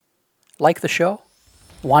Like the show?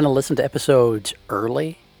 Want to listen to episodes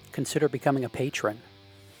early? Consider becoming a patron.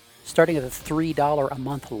 Starting at the $3 a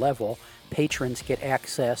month level, patrons get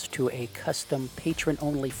access to a custom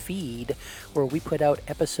patron-only feed where we put out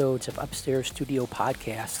episodes of Upstairs Studio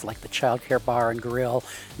podcasts like the Childcare Bar and Grill,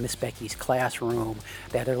 Miss Becky's Classroom,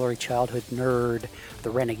 That Early Childhood Nerd,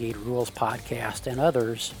 the Renegade Rules podcast, and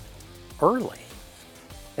others early.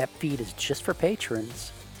 That feed is just for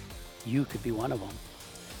patrons. You could be one of them.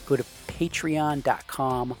 Go to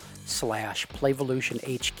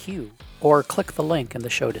patreon.com/PlayvolutionHQ or click the link in the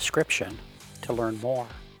show description to learn more.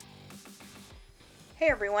 Hey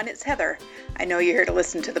everyone, it's Heather. I know you're here to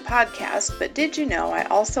listen to the podcast, but did you know I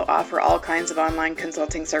also offer all kinds of online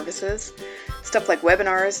consulting services? Stuff like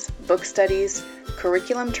webinars, book studies,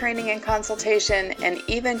 curriculum training and consultation, and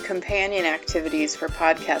even companion activities for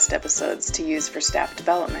podcast episodes to use for staff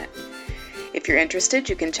development. If you're interested,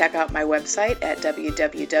 you can check out my website at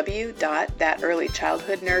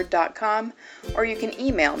www.thatearlychildhoodnerd.com, or you can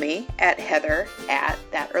email me at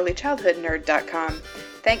heather@thatearlychildhoodnerd.com.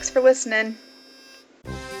 Thanks for listening.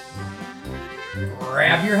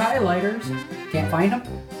 Grab your highlighters. Can't find them?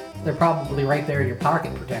 They're probably right there in your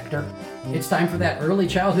pocket protector. It's time for That Early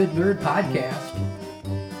Childhood Nerd podcast.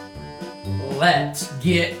 Let's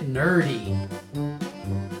get nerdy.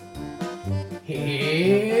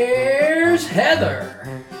 Here's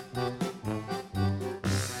Heather.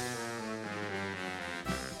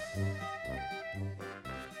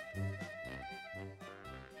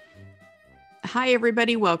 Hi,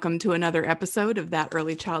 everybody. Welcome to another episode of That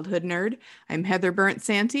Early Childhood Nerd. I'm Heather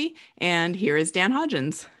Burnt-Santy, and here is Dan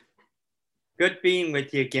Hodgins. Good being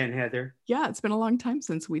with you again, Heather. Yeah, it's been a long time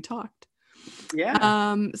since we talked.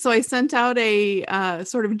 Yeah. So I sent out a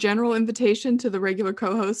sort of general invitation to the regular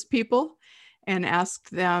co-host people and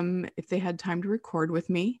asked them if they had time to record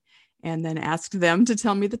with me, and then asked them to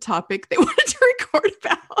tell me the topic they wanted to record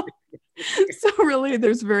about. So really,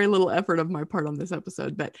 there's very little effort of my part on this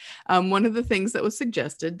episode. But one of the things that was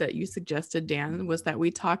suggested, that you suggested, Dan, was that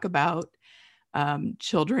we talk about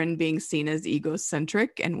children being seen as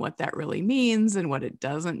egocentric and what that really means and what it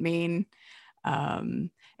doesn't mean.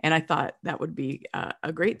 And I thought that would be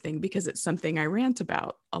a great thing because it's something I rant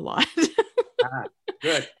about a lot.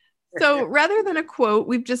 Good. So rather than a quote,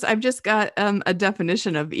 I've just got a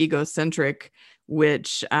definition of egocentric,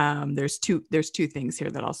 which there's two things here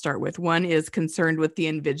that I'll start with. One is concerned with the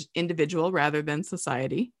individual rather than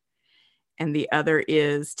society. And the other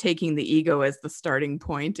is taking the ego as the starting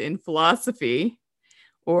point in philosophy,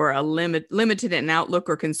 or a limited in outlook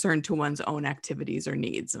or concern to one's own activities or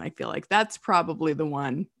needs. And I feel like that's probably the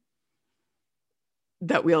one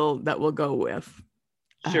that we'll go with.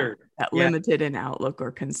 Sure. That limited in outlook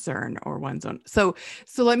or concern or one's own. So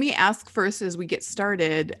let me ask first, as we get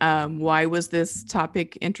started, why was this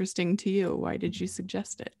topic interesting to you? Why did you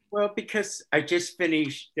suggest it? Well, because I just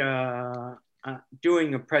finished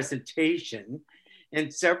doing a presentation,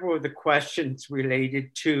 and several of the questions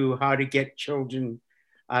related to how to get children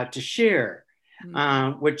to share,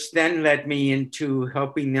 which then led me into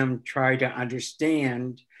helping them try to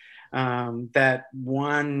understand that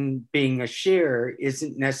one being a sharer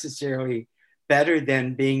isn't necessarily better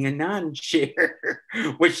than being a non-sharer,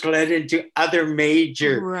 which led into other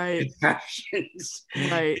major discussions.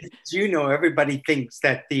 Right. You know, everybody thinks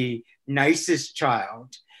that the nicest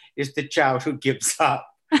child is the child who gives up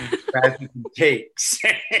rather than takes.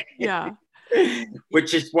 Yeah.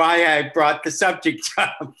 Which is why I brought the subject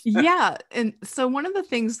up. Yeah. And so one of the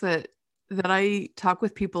things that I talk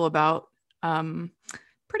with people about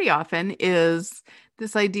pretty often is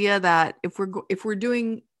this idea that if we're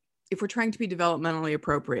trying to be developmentally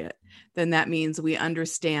appropriate, then that means we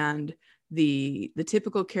understand the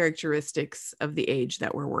typical characteristics of the age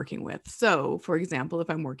that we're working with. So, for example, if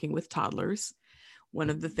I'm working with toddlers, one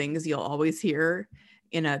of the things you'll always hear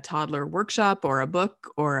in a toddler workshop or a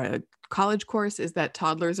book or a college course is that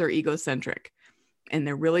toddlers are egocentric, and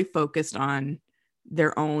they're really focused on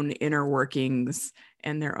their own inner workings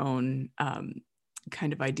and their own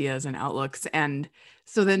kind of ideas and outlooks. And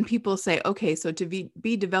so then people say, okay, so to be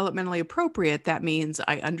developmentally appropriate, that means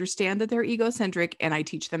I understand that they're egocentric and I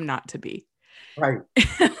teach them not to be. Right.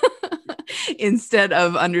 Instead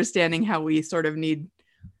of understanding how we sort of need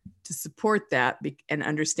to support that and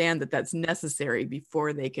understand that that's necessary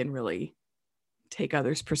before they can really take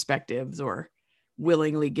others' perspectives or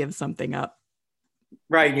willingly give something up.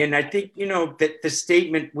 Right. And I think, that the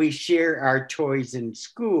statement, we share our toys in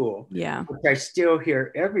school, which I still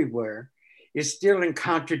hear everywhere, is still in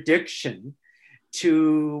contradiction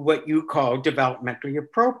to what you call developmentally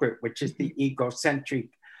appropriate, which is the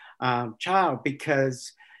egocentric child,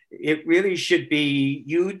 because it really should be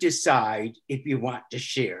you decide if you want to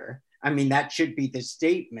share. I mean, that should be the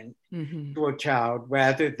statement to a child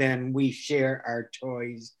rather than we share our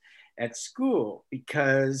toys at school,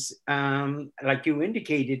 because like you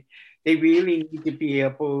indicated, they really need to be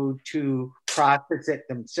able to process it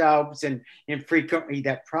themselves. And frequently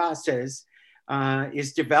that process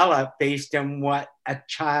is developed based on what a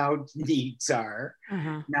child's needs are,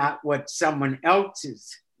 not what someone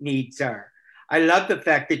else's needs are. I love the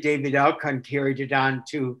fact that David Alcon carried it on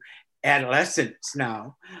to adolescents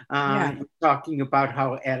now, talking about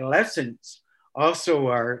how adolescents also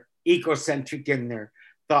are egocentric in their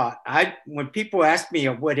thought. When people ask me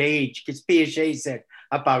at what age, because Piaget said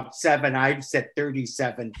about 7, I've said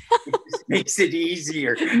 37. It just makes it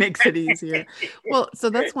easier. Makes it easier. Well, so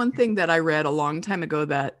that's one thing that I read a long time ago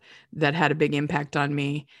that had a big impact on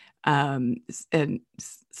me, and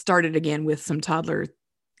started again with some toddler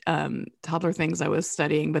things I was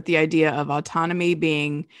studying, but the idea of autonomy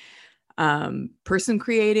being person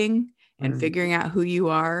creating and figuring out who you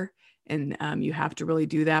are. And you have to really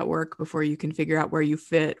do that work before you can figure out where you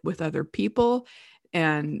fit with other people.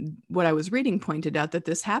 And what I was reading pointed out that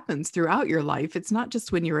this happens throughout your life. It's not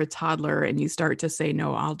just when you're a toddler and you start to say,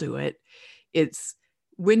 no, I'll do it. It's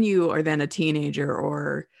when you are then a teenager,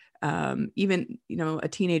 or even, a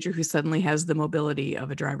teenager who suddenly has the mobility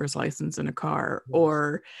of a driver's license and a car,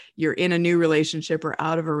 or you're in a new relationship or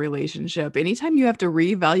out of a relationship. Anytime you have to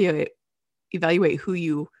evaluate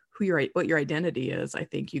what your identity is, I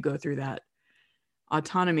think you go through that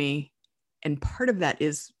autonomy. And part of that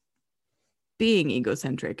is being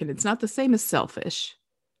egocentric, and it's not the same as selfish.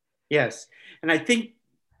 Yes. And I think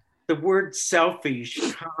the word selfish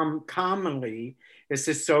commonly is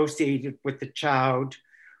associated with the child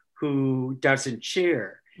who doesn't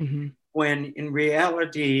share, when in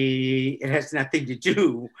reality, it has nothing to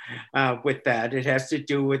do with that. It has to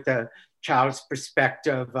do with the child's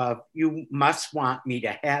perspective of, you must want me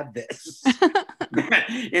to have this.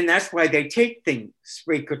 And that's why they take things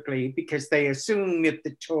frequently, because they assume if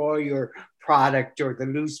the toy or product or the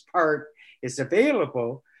loose part is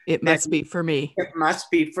available, it must be for me. It must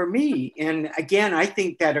be for me. And again, I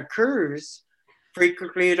think that occurs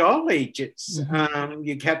frequently at all ages.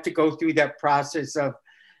 You have to go through that process of,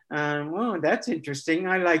 well, that's interesting.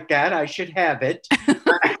 I like that. I should have it.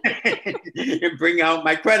 And bring out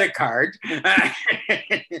my credit card,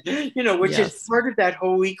 which is part of that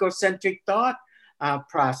whole egocentric thought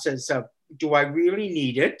process of, do I really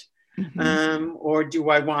need it? Or do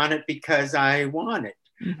I want it because I want it?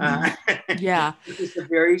 It's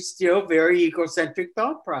a still very egocentric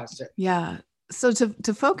thought process. Yeah. So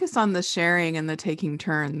to focus on the sharing and the taking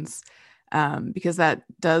turns, because that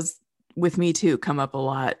does, with me too, come up a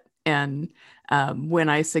lot. And when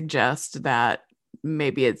I suggest that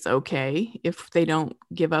maybe it's okay if they don't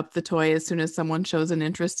give up the toy as soon as someone shows an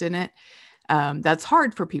interest in it, that's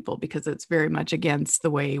hard for people, because it's very much against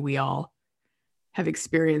the way we all have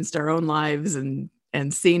experienced our own lives and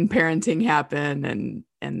seen parenting happen,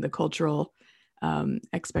 and the cultural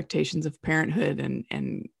expectations of parenthood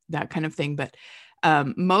and that kind of thing. But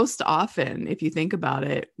most often, if you think about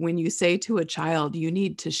it, when you say to a child, you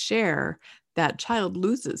need to share, that child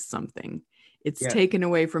loses something. It's taken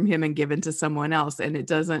away from him and given to someone else. And it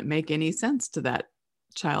doesn't make any sense to that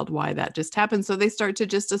child why that just happened. So they start to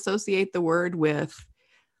just associate the word with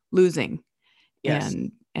losing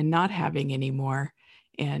and not having anymore.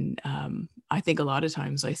 And I think a lot of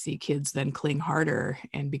times I see kids then cling harder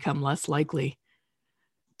and become less likely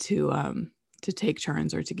to take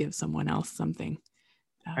turns or to give someone else something.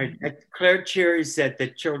 Claire Cherry said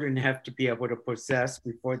that children have to be able to possess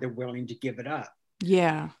before they're willing to give it up.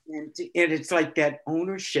 Yeah. And it's like that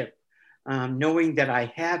ownership, knowing that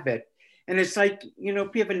I have it. And it's like,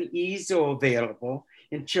 if you have an easel available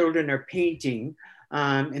and children are painting,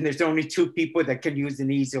 and there's only 2 people that can use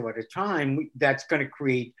an easel at a time, that's going to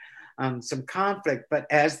create some conflict. But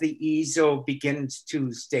as the easel begins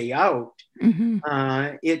to stay out,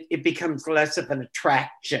 it becomes less of an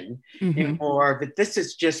attraction and more of it. This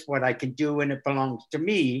is just what I can do, and it belongs to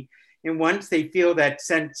me. And once they feel that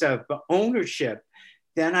sense of ownership,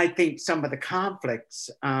 then I think some of the conflicts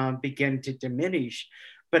begin to diminish.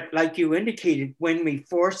 But like you indicated, when we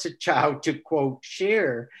force a child to, quote,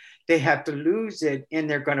 share, they have to lose it, and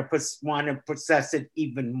they're going to want to possess it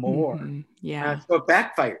even more. So it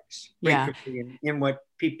backfires in what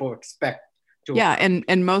people expect.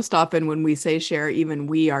 And most often when we say share, even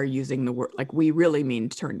we are using the word, like, we really mean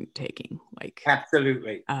turn taking. Like,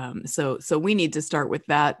 absolutely. So we need to start with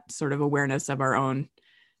that sort of awareness of our own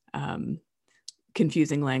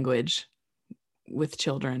confusing language with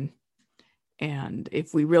children. And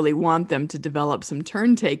if we really want them to develop some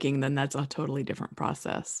turn taking, then that's a totally different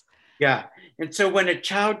process. Yeah. And so when a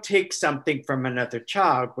child takes something from another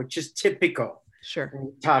child, which is typical Sure.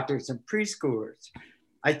 in toddlers and preschoolers,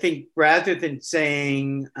 I think rather than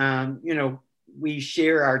saying, we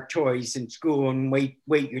share our toys in school and wait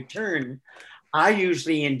your turn, I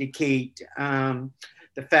usually indicate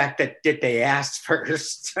the fact that did they ask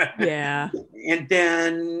first? Yeah. And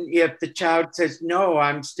then if the child says, no,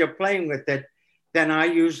 I'm still playing with it, then I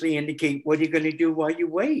usually indicate, what are you going to do while you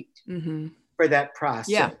wait for that process?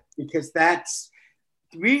 Yeah. Because that's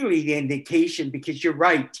really the indication, because you're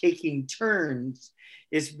right, taking turns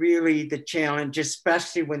is really the challenge,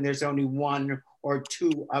 especially when there's only one or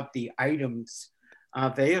two of the items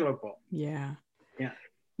available. Yeah. Yeah.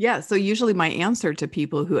 Yeah. So usually my answer to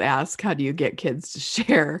people who ask, how do you get kids to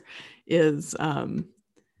share, is to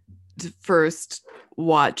first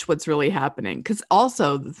watch what's really happening. Because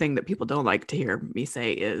also the thing that people don't like to hear me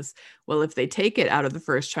say is, well, if they take it out of the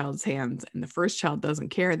first child's hands and the first child doesn't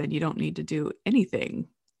care, then you don't need to do anything.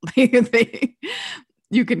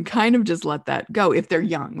 You can kind of just let that go if they're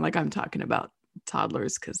young. Like I'm talking about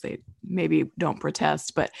toddlers, because they maybe don't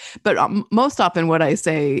protest. But most often what I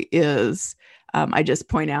say is, I just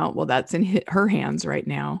point out, well, that's in her hands right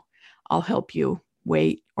now. I'll help you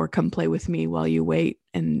wait, or come play with me while you wait.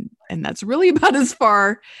 And that's really about as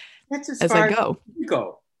far as I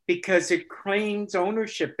go. Because it claims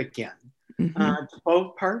ownership again to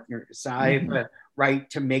both partners. I have a right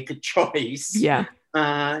to make a choice. Yeah.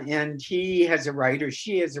 And he has a right, or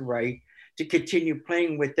she has a right, to continue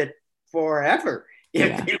playing with it forever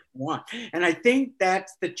if they want. And I think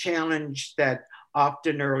that's the challenge that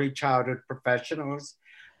often early childhood professionals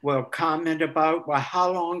will comment about. Well,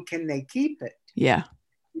 how long can they keep it? Yeah.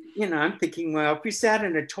 I'm thinking, well, if you sat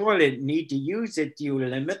in a toilet and need to use it, do you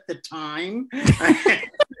limit the time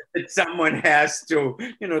that someone has to,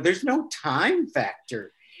 there's no time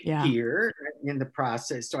factor here in the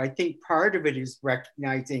process. So I think part of it is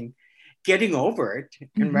recognizing, getting over it,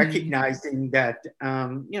 and recognizing that,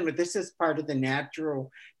 this is part of the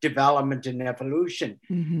natural development and evolution.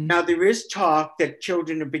 Now, there is talk that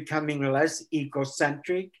children are becoming less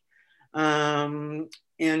egocentric.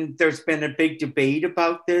 And there's been a big debate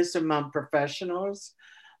about this among professionals.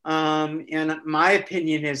 And my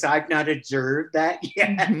opinion is I've not observed that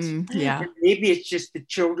yet. Yeah. Maybe it's just the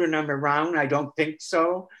children I'm around. I don't think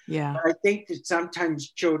so. Yeah. But I think that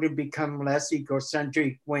sometimes children become less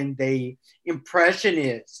egocentric when the impression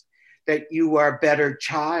is that you are a better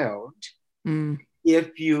child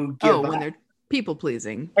if you give up. When they're people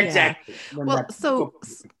pleasing. Exactly. Yeah. Well, so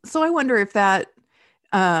I wonder if that,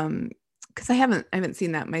 because I haven't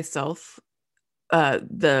seen that myself.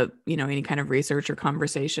 Any kind of research or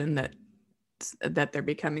conversation that they're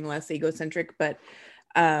becoming less egocentric. But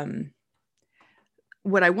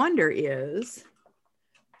what I wonder is,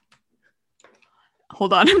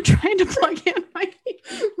 hold on, I'm trying to plug in my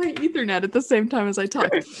Ethernet at the same time as I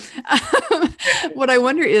talk. What I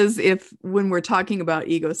wonder is if, when we're talking about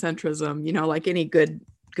egocentrism, like any good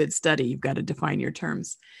study, you've got to define your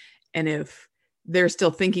terms. And if they're still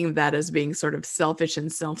thinking of that as being sort of selfish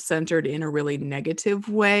and self-centered in a really negative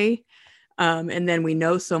way. And then we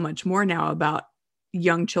know so much more now about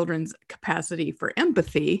young children's capacity for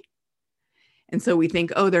empathy. And so we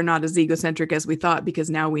think, they're not as egocentric as we thought, because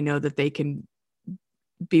now we know that they can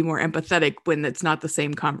be more empathetic when it's not the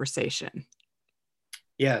same conversation.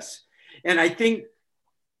 Yes. And I think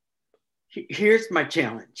here's my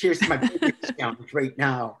challenge. Here's my biggest challenge right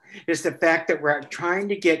now, is the fact that we're trying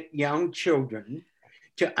to get young children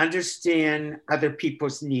to understand other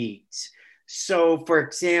people's needs. So, for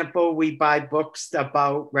example, we buy books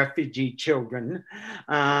about refugee children,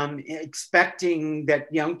 expecting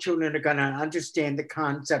that young children are going to understand the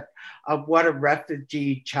concept of what a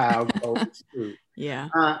refugee child goes through. Yeah.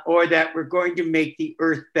 Or that we're going to make the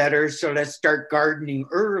earth better, so let's start gardening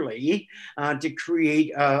early to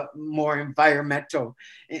create a more environmental.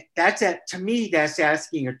 To me, that's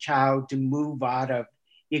asking a child to move out of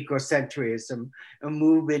egocentrism and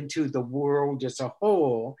move into the world as a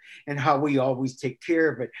whole and how we always take care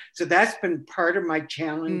of it. So that's been part of my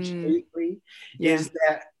challenge lately, is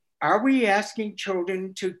that, are we asking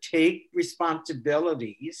children to take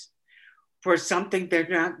responsibilities for something they're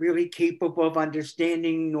not really capable of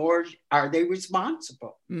understanding, nor are they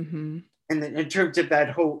responsible? And in terms of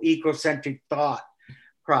that whole egocentric thought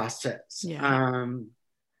process.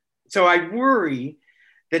 So I worry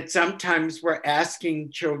that sometimes we're asking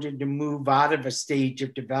children to move out of a stage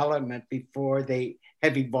of development before they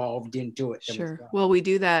have evolved into it themselves. Well, we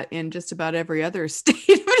do that in just about every other state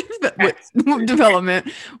of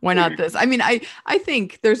development. Why not this? I mean, I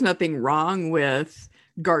think there's nothing wrong with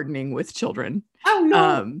gardening with children. Oh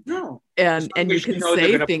no, no. And you can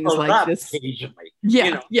say things like this occasionally.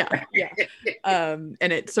 Yeah. And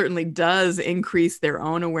it certainly does increase their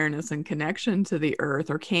own awareness and connection to the earth,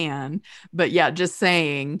 or can. But yeah, just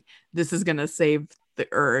saying this is going to save the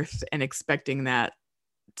earth and expecting that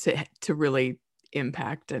to really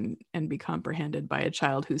impact and be comprehended by a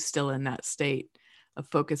child who's still in that state of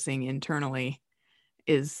focusing internally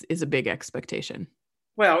is a big expectation.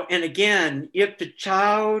 Well, and again, if the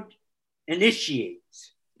child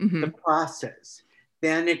initiates the process,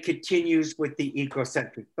 then it continues with the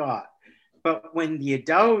egocentric thought. But when the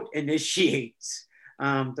adult initiates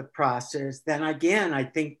the process, then again, I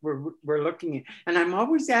think we're looking at, and I'm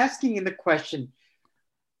always asking in the question,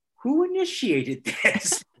 who initiated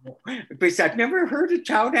this? Because I've never heard a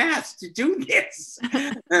child ask to do this.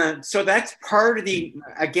 So that's part of the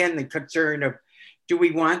concern of, do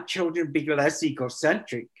we want children to be less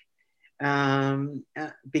egocentric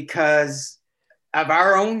because of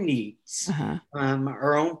our own needs,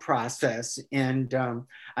 our own process? And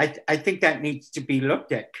I think that needs to be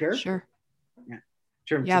looked at carefully.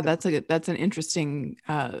 Sure. Yeah, that's an interesting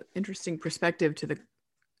perspective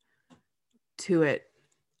to it.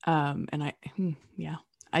 And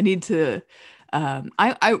I need to,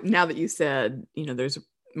 I now that you said, there's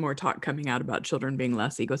more talk coming out about children being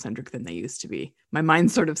less egocentric than they used to be. My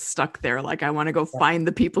mind's sort of stuck there. Like, I want to go find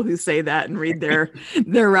the people who say that and read their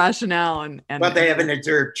rationale. And well, they haven't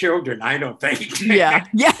observed children, I don't think. Yeah.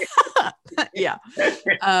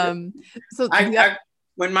 So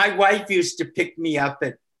when my wife used to pick me up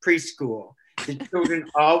at preschool, the children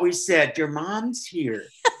always said, "Your mom's here."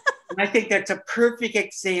 And I think that's a perfect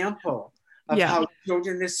example of how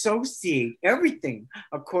children associate everything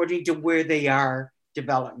according to where they are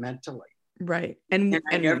developmentally. Right. And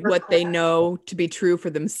what they know to be true for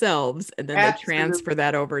themselves, and then they transfer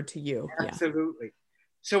that over to you. Absolutely. Yeah.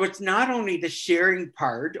 So it's not only the sharing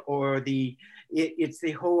part or it's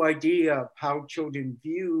the whole idea of how children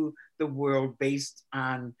view the world based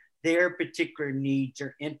on their particular needs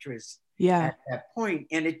or interests at that point.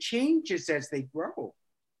 And it changes as they grow.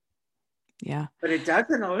 Yeah. But it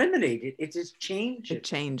doesn't eliminate it. It just changes. It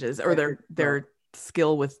changes, or their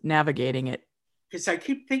skill with navigating it. Because I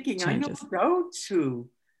keep thinking, changes. I know adults who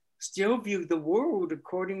still view the world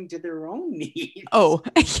according to their own needs. Oh,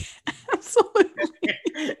 absolutely.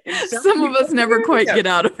 Some of us never quite get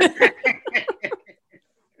out of it.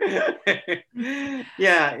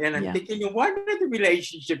 Yeah, and I'm thinking, no wonder the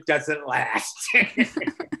relationship doesn't last.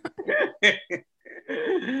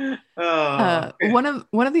 One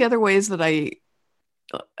of the other ways that I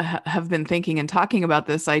have been thinking and talking about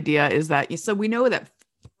this idea is that, so we know that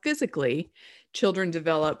physically children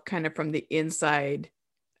develop kind of from the inside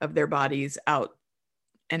of their bodies out,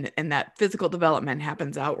 and that physical development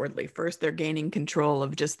happens outwardly. First, they're gaining control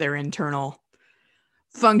of just their internal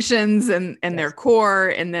functions and their core,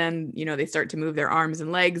 and then they start to move their arms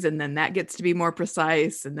and legs, and then that gets to be more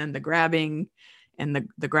precise, and then the grabbing and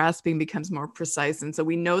the grasping becomes more precise. And so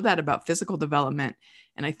we know that about physical development.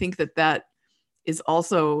 And I think that is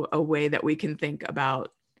also a way that we can think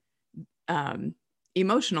about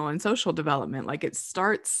emotional and social development. Like, it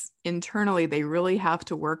starts internally. They really have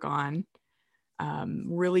to work on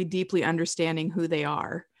really deeply understanding who they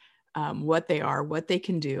are, what they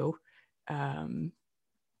can do,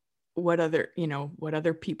 what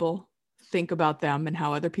other people think about them, and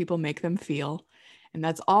how other people make them feel. And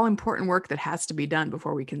that's all important work that has to be done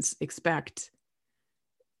before we can expect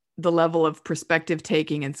the level of perspective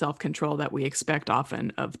taking and self-control that we expect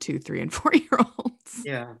often of 2, 3, and 4-year-olds.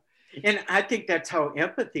 Yeah. And I think that's how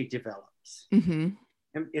empathy develops.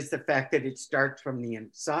 Is the fact that it starts from the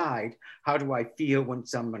inside. How do I feel when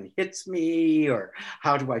someone hits me? Or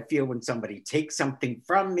how do I feel when somebody takes something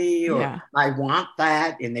from me? Or I want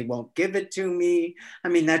that and they won't give it to me. I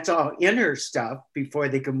mean, that's all inner stuff before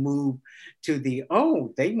they can move to they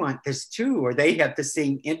want this too, or they have the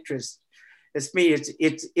same interest as me.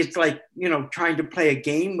 It's like, trying to play a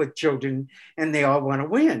game with children and they all want to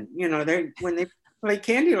win. When they play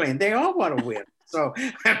Candyland, they all want to win. So,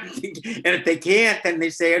 and if they can't, then they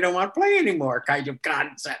say, I don't want to play anymore, kind of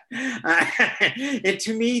concept. And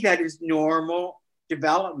to me, that is normal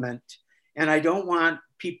development. And I don't want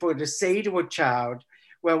people to say to a child,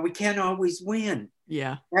 well, we can't always win.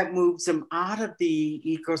 Yeah. That moves them out of the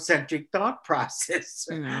egocentric thought process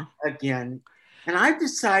again. And I've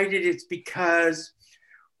decided it's because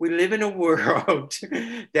we live in a world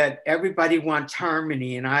that everybody wants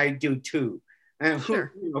harmony, and I do too. And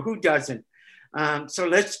who doesn't? So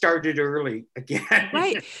let's start it early again.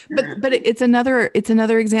 Right. But it's another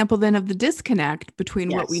example then of the disconnect between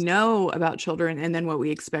what we Yes. know about children and then what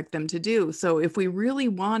we expect them to do. So if we really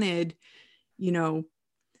wanted, you know,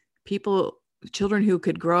 children who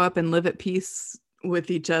could grow up and live at peace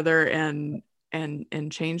with each other and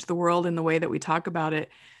change the world in the way that we talk about it,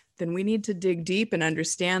 then we need to dig deep and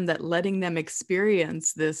understand that letting them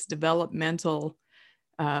experience this developmental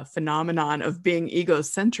phenomenon of being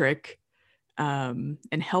egocentric, and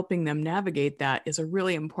helping them navigate that is a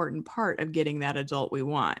really important part of getting that adult we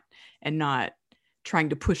want, and not trying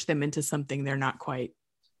to push them into something they're not quite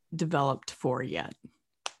developed for yet.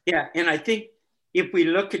 Yeah, and I think if we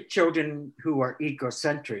look at children who are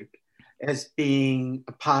egocentric as being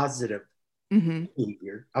a positive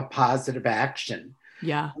behavior, a positive action,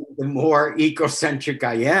 yeah, the more egocentric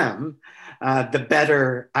I am, the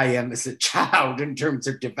better I am as a child in terms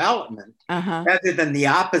of development, rather than the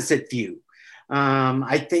opposite view.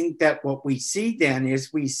 I think that what we see then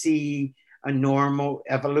is we see a normal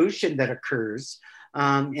evolution that occurs,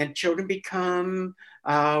 and children become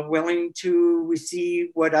willing to receive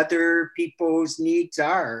what other people's needs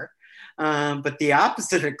are. But the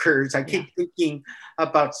opposite occurs. I keep thinking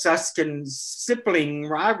about Susskind's sibling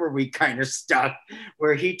rivalry kind of stuff,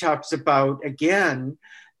 where he talks about, again,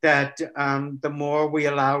 that the more we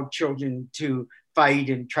allow children to fight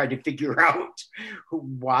and try to figure out,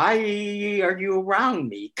 why are you around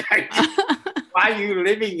me? Why are you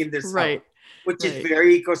living in this house? Which is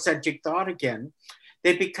very egocentric thought again.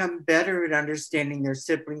 They become better at understanding their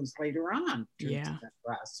siblings later on during that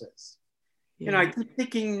process. And I keep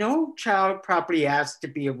thinking, no child probably has to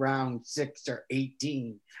be around 6 or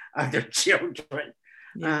 18 other children.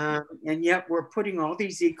 And yet we're putting all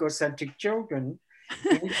these egocentric children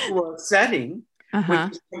into a setting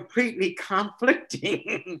which is completely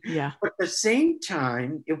conflicting. But at the same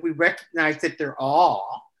time, if we recognize that they're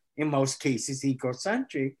all, in most cases,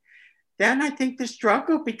 egocentric, then I think the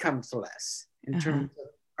struggle becomes less in terms of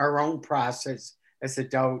our own process as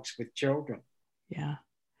adults with children. Yeah.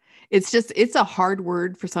 It's a hard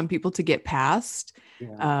word for some people to get past,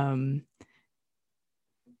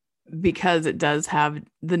 because it does have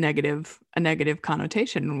a negative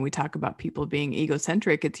connotation. When we talk about people being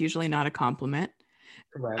egocentric, it's usually not a compliment.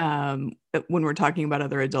 When we're talking about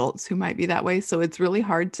other adults who might be that way. So it's really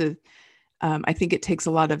hard to, I think it takes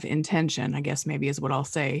a lot of intention, I guess maybe is what I'll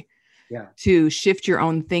say, to shift your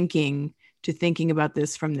own thinking to thinking about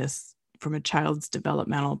this from a child's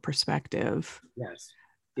developmental perspective.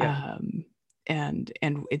 And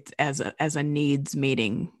it's as a needs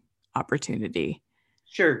meeting opportunity.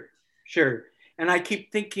 Sure. And I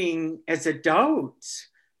keep thinking, as adults,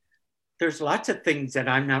 there's lots of things that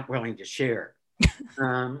I'm not willing to share,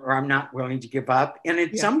 or I'm not willing to give up. And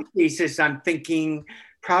in some cases, I'm thinking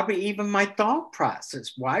probably even my thought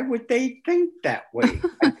process. Why would they think that way?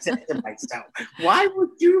 I said to myself, why would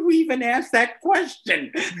you even ask that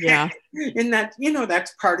question? And that,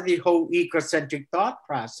 that's part of the whole egocentric thought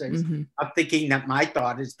process of thinking that my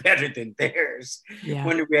thought is better than theirs.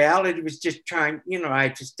 When in reality was just trying, I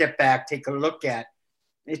had to step back, take a look at,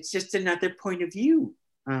 it's just another point of view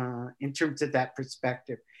in terms of that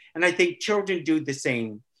perspective. And I think children do the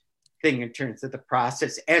same thing in terms of the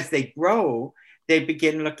process. As they grow, they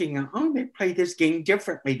begin looking at, they play this game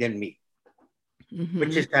differently than me,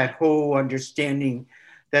 which is that whole understanding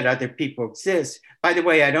that other people exist. By the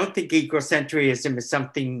way, I don't think egocentrism is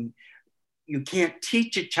something you can't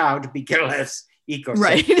teach a child to be less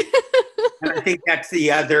egocentric. And I think that's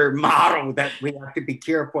the other model that we have to be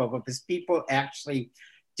careful of, is people actually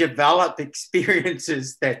develop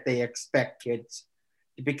experiences that they expect kids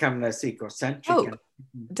to become less egocentric.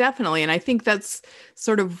 Definitely. And I think that's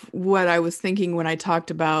sort of what I was thinking when I talked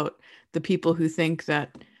about the people who think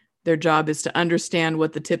that their job is to understand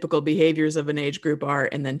what the typical behaviors of an age group are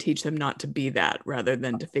and then teach them not to be that, rather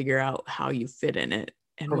than to figure out how you fit in it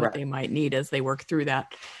and what they might need as they work through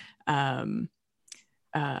that.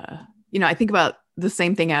 I think about the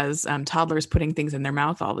same thing as toddlers putting things in their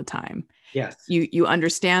mouth all the time. You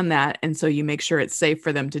understand that. And so you make sure it's safe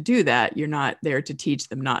for them to do that. You're not there to teach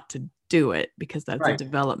them not to do it, because that's a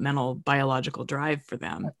developmental biological drive for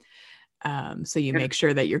them. So you make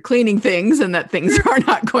sure that you're cleaning things and that things are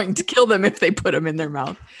not going to kill them if they put them in their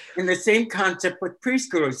mouth. And the same concept with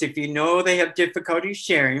preschoolers. If you know they have difficulty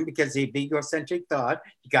sharing because they have egocentric thought,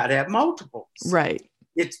 you got to have multiples.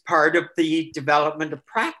 It's part of the development of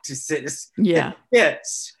practices that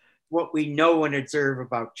fits what we know and observe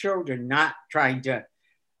about children, not trying to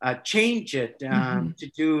change it,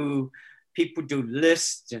 people do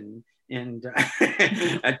lists and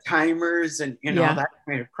timers and that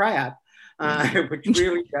kind of crap. which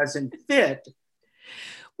really doesn't fit.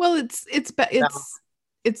 Well, it's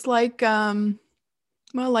like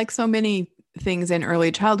like so many things in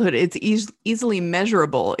early childhood, it's easily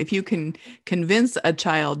measurable. If you can convince a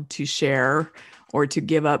child to share or to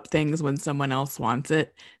give up things when someone else wants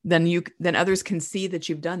it, then others can see that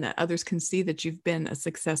you've done that. Others can see that you've been a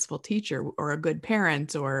successful teacher or a good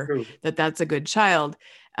parent, or True. that's a good child.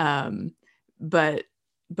 But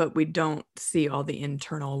we don't see all the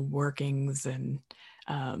internal workings and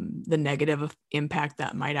the negative impact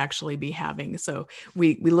that might actually be having. So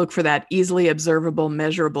we look for that easily observable,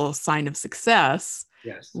 measurable sign of success,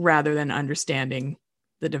 yes, rather than understanding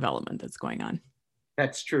the development that's going on.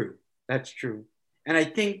 That's true. That's true. And I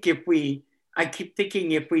think I keep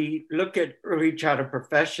thinking if we look at early childhood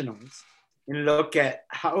professionals and look at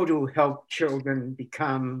how to help children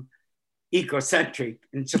become egocentric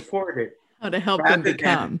and supported, how to help them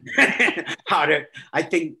become. I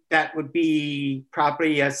think that would be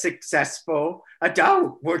probably a successful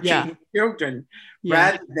adult working with children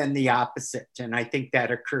rather than the opposite. And I think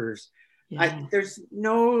that occurs. There's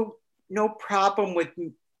no problem with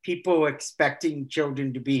people expecting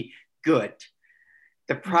children to be good.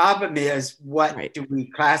 The problem is, what do we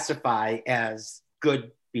classify as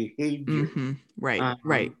good behavior? Mm-hmm.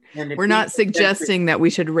 Right. We're not suggesting that we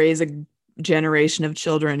should raise a generation of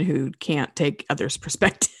children who can't take others'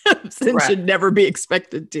 perspectives and should never be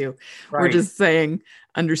expected to. We're just saying,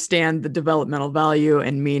 understand the developmental value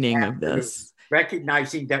and meaning of this.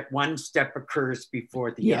 Recognizing that one step occurs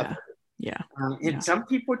before the other. And some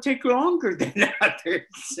people take longer than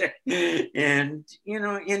others. And,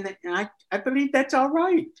 I believe that's all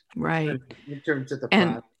right. Right. In terms of the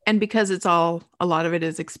process. And because a lot of it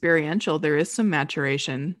is experiential, there is some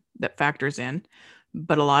maturation that factors in,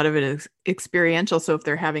 but a lot of it is experiential. So if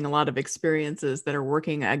they're having a lot of experiences that are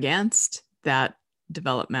working against that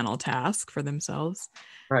developmental task for themselves,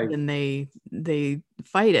 then they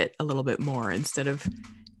fight it a little bit more instead of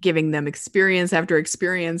giving them experience after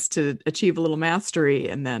experience to achieve a little mastery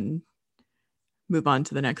and then move on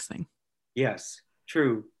to the next thing. Yes,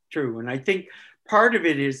 true. And I think part of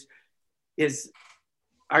it is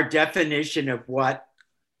our definition of what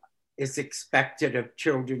is expected of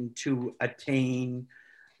children to attain.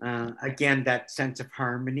 Again, that sense of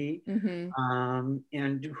harmony. Mm-hmm.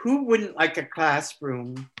 And who wouldn't like a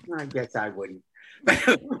classroom? I guess I wouldn't. But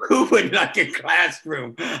who would like a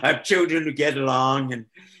classroom of children who get along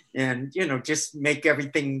and just make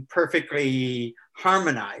everything perfectly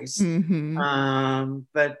harmonized? Mm-hmm.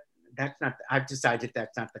 But that's not. I've decided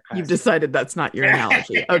that's not the classroom. You've decided that's not your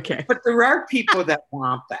analogy. Okay. But there are people that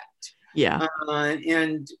want that. Yeah.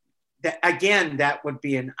 And that would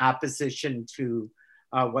be in opposition to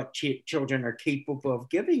what children are capable of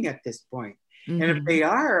giving at this point. Mm-hmm. And if they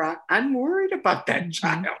are, I'm worried about that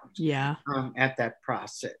child. Yeah. At that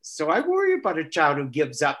process. So I worry about a child who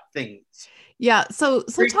gives up things. Yeah. So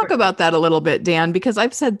talk about that a little bit, Dan, because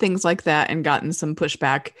I've said things like that and gotten some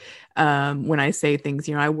pushback when I say things,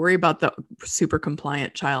 I worry about the super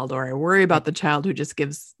compliant child, or I worry about the child who just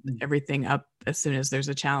gives everything up as soon as there's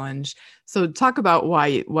a challenge. So talk about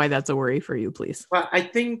why that's a worry for you, please. Well, I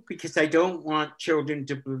think because I don't want children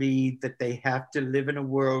to believe that they have to live in a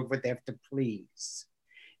world where they have to please.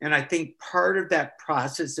 And I think part of that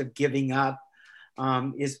process of giving up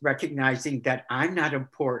is recognizing that I'm not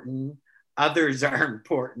important. Others are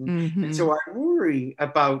important. Mm-hmm. And so I worry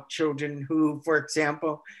about children who, for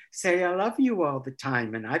example, say, I love you all the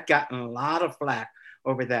time. And I've gotten a lot of flack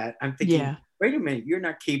over that. I'm thinking, wait a minute, you're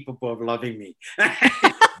not capable of loving me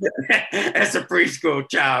as a preschool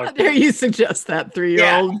child. How dare you suggest that,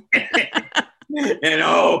 3-year-old?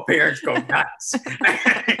 And parents go nuts.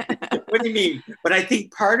 What do you mean? But I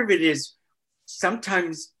think part of it is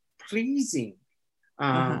sometimes pleasing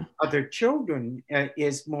other children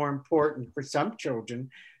is more important for some children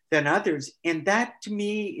than others. And that to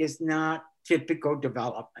me is not typical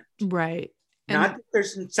development. Right. Not that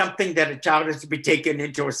there's something that a child has to be taken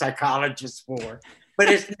into a psychologist for, but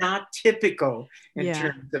it's not typical in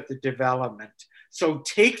terms of the development. So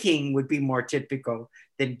taking would be more typical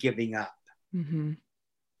than giving up. Mm-hmm.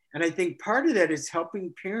 And I think part of that is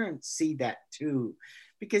helping parents see that too.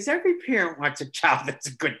 Because every parent wants a child that's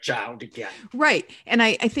a good child again. Right. And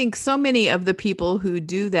I think so many of the people who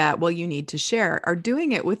do that, well, you need to share, are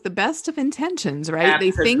doing it with the best of intentions, right?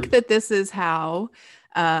 Absolutely. They think that this is how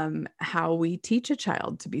we teach a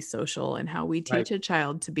child to be social, and how we teach a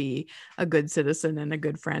child to be a good citizen and a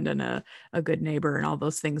good friend and a good neighbor, and all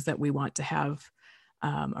those things that we want to have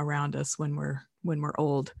around us when we're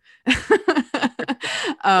old.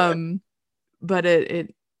 But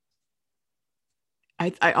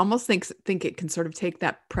I almost think it can sort of take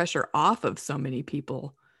that pressure off of so many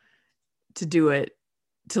people to do it,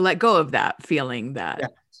 to let go of that feeling that Yeah.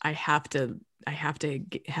 I have to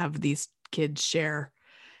have these kids share.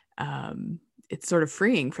 It's sort of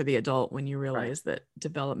freeing for the adult when you realize that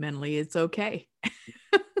developmentally it's okay.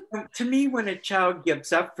 To me, when a child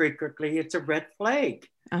gives up frequently, it's a red flag.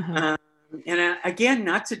 Uh-huh. And again,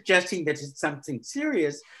 not suggesting that it's something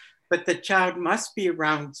serious, but the child must be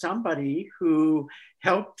around somebody who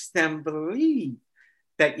helps them believe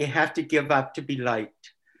that you have to give up to be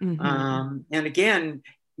liked. Mhm. And again,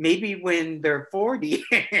 maybe when they're 40,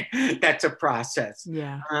 that's a process.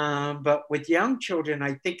 Yeah. But with young children,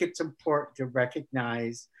 I think it's important to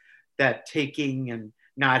recognize that taking and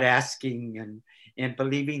not asking and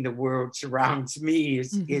believing the world surrounds me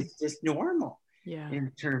is just normal Yeah.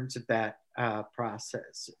 in terms of that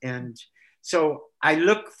process. And so I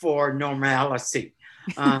look for normalcy.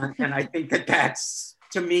 And I think that that's,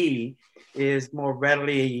 to me, is more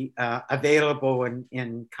readily available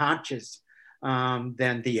and conscious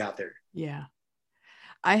than the other. Yeah.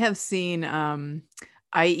 I have seen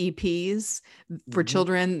IEPs for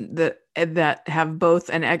children that have both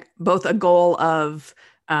a goal of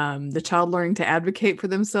the child learning to advocate for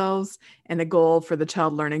themselves and a goal for the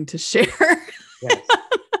child learning to share.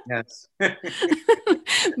 Yes.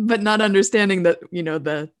 But not understanding that,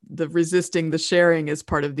 the resisting the sharing is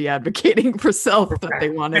part of the advocating for self that they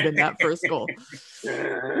wanted in that first goal.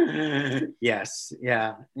 Yes.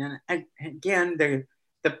 Yeah. And again, the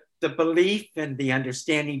belief and the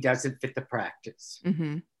understanding doesn't fit the practice.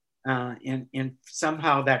 And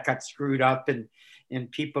somehow that got screwed up,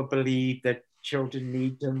 and people believe that children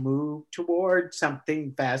need to move toward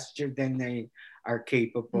something faster than they are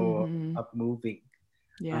capable of moving.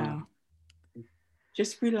 Yeah.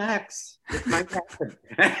 Just relax. It might happen.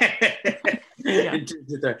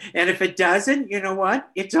 And if it doesn't, you know what?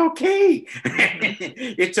 It's okay.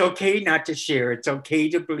 It's okay not to share. It's okay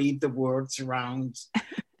to believe the world surrounds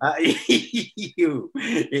you.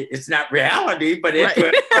 It's not reality, but it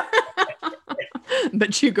could.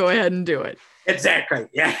 But you go ahead and do it. Exactly.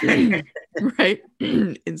 Yeah. Right.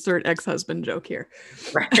 Insert ex-husband joke here.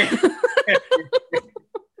 Right.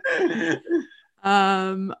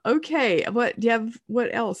 Okay.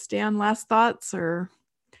 What else, Dan? Last thoughts or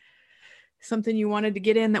something you wanted to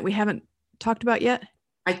get in that we haven't talked about yet?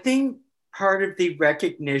 I think part of the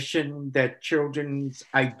recognition that children's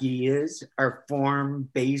ideas are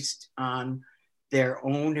formed based on their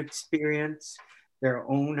own experience, their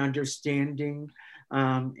own understanding,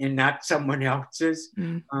 and not someone else's,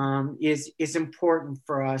 is important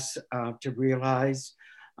for us to realize.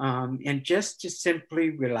 And just to simply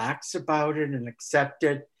relax about it and accept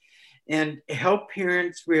it and help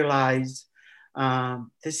parents realize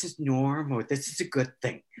this is normal, this is a good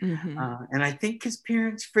thing. And I think because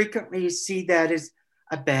parents frequently see that as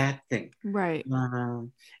a bad thing. Right.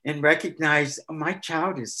 And recognize, oh, my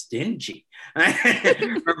child is stingy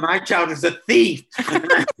or my child is a thief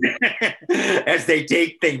as they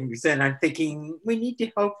take things. And I'm thinking we need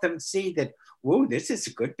to help them see that, whoa, this is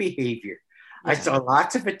good behavior. Yeah. I saw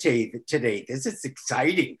lots of it today. This is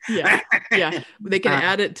exciting. Yeah. They can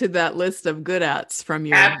add it to that list of good ats from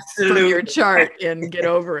your chart and get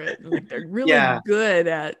over it. Like they're really good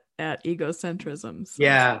at egocentrism. So.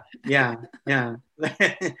 Yeah.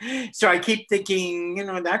 So I keep thinking,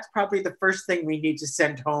 that's probably the first thing we need to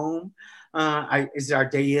send home. Is our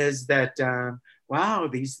ideas that, wow,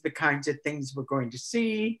 these are the kinds of things we're going to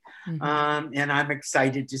see. And I'm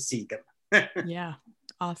excited to see them. Yeah.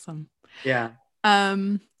 Awesome. Yeah.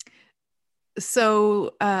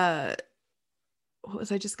 So, what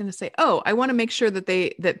was I just going to say? Oh, I want to make sure that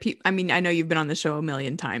I know you've been on the show a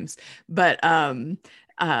million times, but,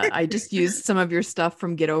 I just used some of your stuff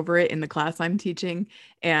from Get Over It in the class I'm teaching.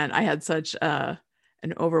 And I had such, an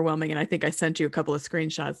overwhelming, and I think I sent you a couple of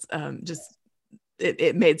screenshots.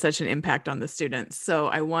 It made such an impact on the students. So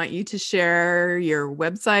I want you to share your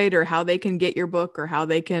website or how they can get your book or how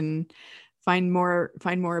they can find more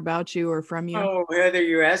about you or from you. Oh, Heather,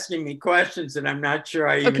 you're asking me questions and I'm not sure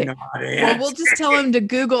I even know how to answer. Well, we'll just tell them to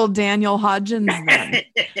Google Daniel Hodgins then.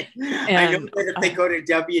 I know that if they go to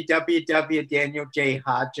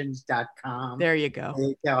www.danieljhodgins.com, there you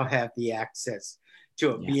go. They'll have the access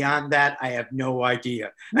to it. Yeah. Beyond that, I have no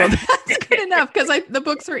idea. Well, that's good enough because the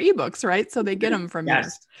books are ebooks, right? So they get them from from your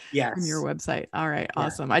website. All right,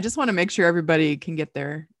 awesome. I just want to make sure everybody can get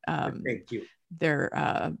their thank you.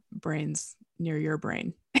 Their brains near your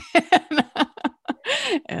brain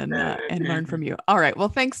and learn from you. All right. Well,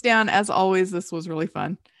 thanks, Dan. As always, this was really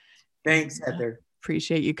fun. Thanks, Heather.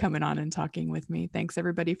 Appreciate you coming on and talking with me. Thanks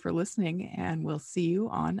everybody for listening, and we'll see you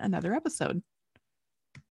on another episode.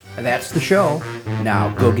 And that's the show.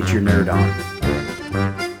 Now go get your nerd on.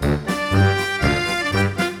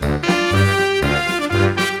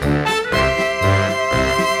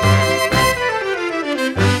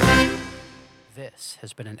 This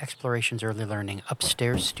has been an Explorations Early Learning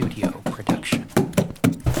Upstairs Studio production.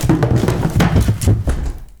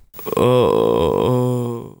 Oh.